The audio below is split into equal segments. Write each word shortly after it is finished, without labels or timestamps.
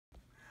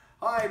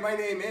Hi, my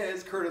name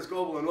is Curtis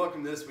Goebel and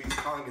welcome to this week's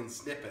Kangen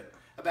Snippet.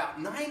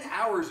 About 9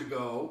 hours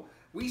ago,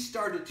 we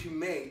started to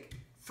make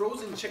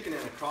frozen chicken in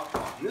a crock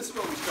pot. And this is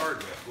what we started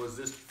with, was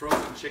this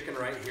frozen chicken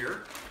right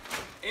here.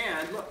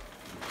 And look,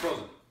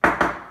 frozen,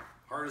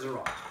 hard as a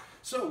rock.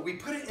 So we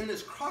put it in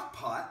this crock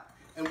pot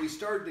and we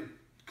started to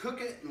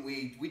cook it, and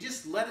we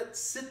just let it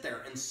sit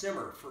there and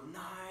simmer for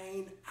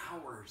 9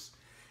 hours.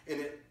 And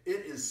it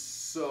is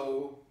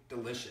so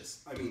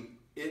delicious. I mean,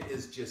 it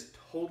is just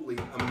totally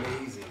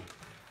amazing.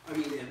 I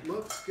mean, it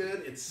looks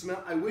good,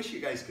 I wish you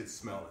guys could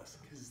smell this,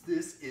 because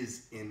this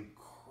is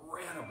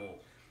incredible.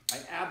 I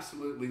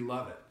absolutely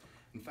love it.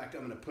 In fact,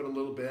 I'm gonna put a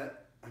little bit,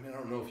 I mean, I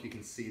don't know if you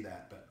can see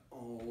that, but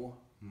oh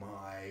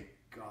my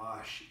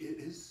gosh, it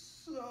is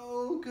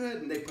so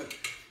good. And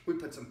we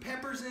put some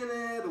peppers in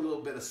it, a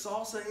little bit of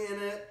salsa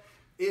in it.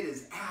 It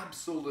is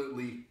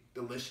absolutely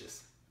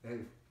delicious.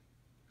 And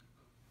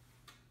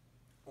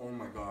oh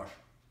my gosh,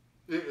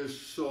 it is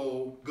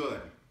so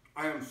good.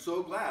 I am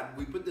so glad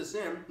we put this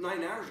in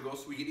 9 hours ago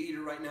so we could eat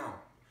it right now.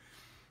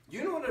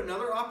 You know what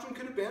another option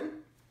could have been?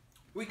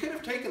 We could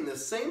have taken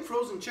this same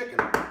frozen chicken,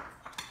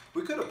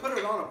 we could have put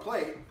it on a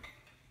plate,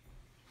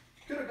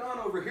 could have gone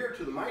over here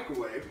to the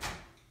microwave,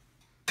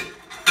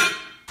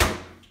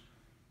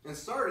 and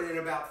started in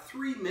about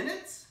 3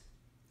 minutes.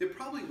 It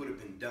probably would have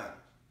been done.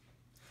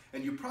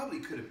 And you probably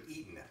could have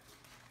eaten it.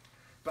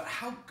 But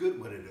how good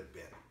would it have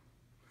been?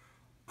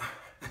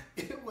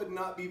 It would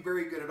not be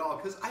very good at all,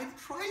 because I've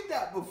tried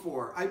that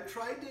before. I've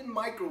tried to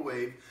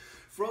microwave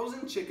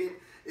frozen chicken.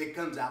 It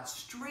comes out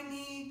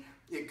stringy,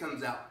 it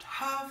comes out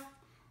tough,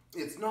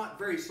 it's not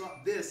very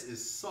soft. This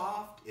is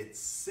soft, it's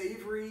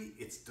savory,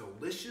 it's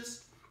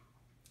delicious.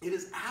 It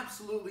is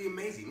absolutely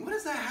amazing. What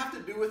does that have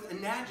to do with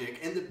Enagic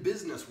and the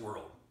business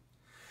world?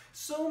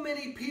 So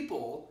many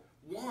people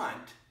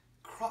want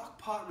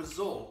crock-pot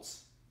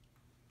results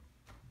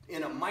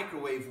in a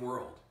microwave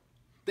world.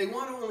 They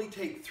want to only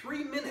take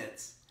 3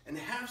 minutes and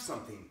have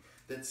something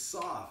that's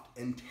soft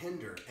and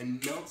tender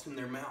and melts in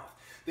their mouth.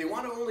 They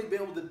want to only be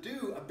able to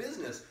do a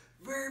business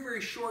very,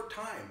 very short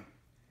time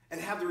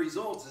and have the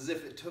results as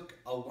if it took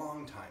a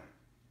long time.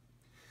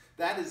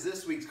 That is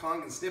this week's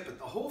Kangen Snippet.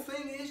 The whole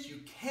thing is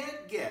you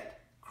can't get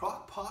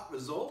crock-pot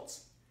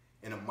results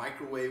in a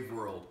microwave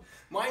world.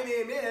 My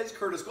name is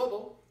Curtis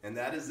Goebel, and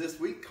that is this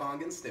week's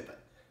Kangen Snippet.